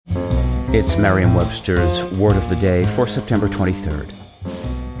It's Merriam-Webster's Word of the Day for September 23rd.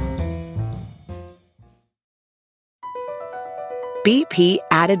 BP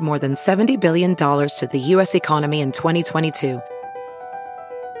added more than $70 billion to the U.S. economy in 2022.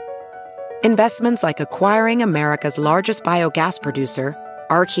 Investments like acquiring America's largest biogas producer,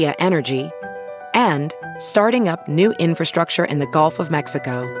 Archaea Energy, and starting up new infrastructure in the Gulf of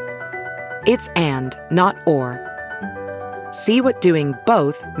Mexico. It's and, not or. See what doing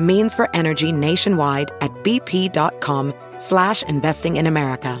both means for energy nationwide at bp.com/investing in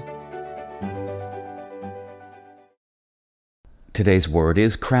America. Today's word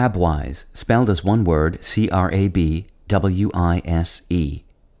is crabwise, spelled as one word, crabwise.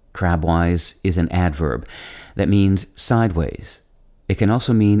 Crabwise is an adverb that means sideways. It can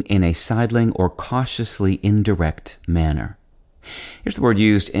also mean in a sidling or cautiously indirect manner. Here's the word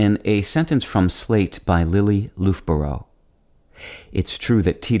used in a sentence from Slate by Lily Loofborough. It's true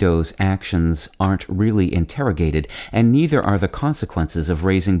that Tito's actions aren't really interrogated, and neither are the consequences of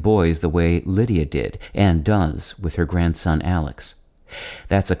raising boys the way Lydia did and does with her grandson Alex.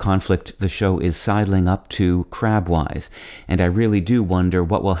 That's a conflict the show is sidling up to crabwise, and I really do wonder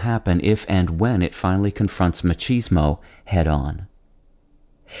what will happen if and when it finally confronts machismo head-on.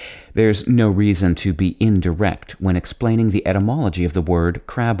 There's no reason to be indirect when explaining the etymology of the word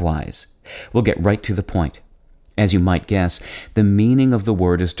crabwise. We'll get right to the point. As you might guess, the meaning of the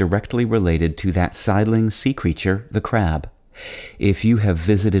word is directly related to that sidling sea creature, the crab. If you have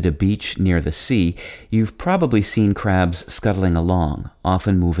visited a beach near the sea, you've probably seen crabs scuttling along,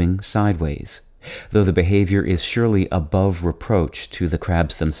 often moving sideways. Though the behavior is surely above reproach to the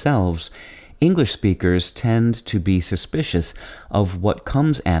crabs themselves, English speakers tend to be suspicious of what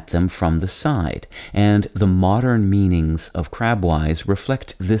comes at them from the side, and the modern meanings of crabwise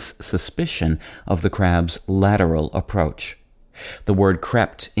reflect this suspicion of the crab's lateral approach. The word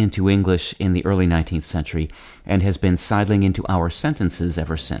crept into English in the early 19th century and has been sidling into our sentences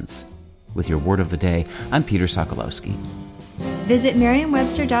ever since. With your Word of the Day, I'm Peter Sokolowski. Visit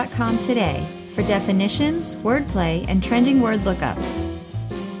Merriam-Webster.com today for definitions, wordplay, and trending word lookups.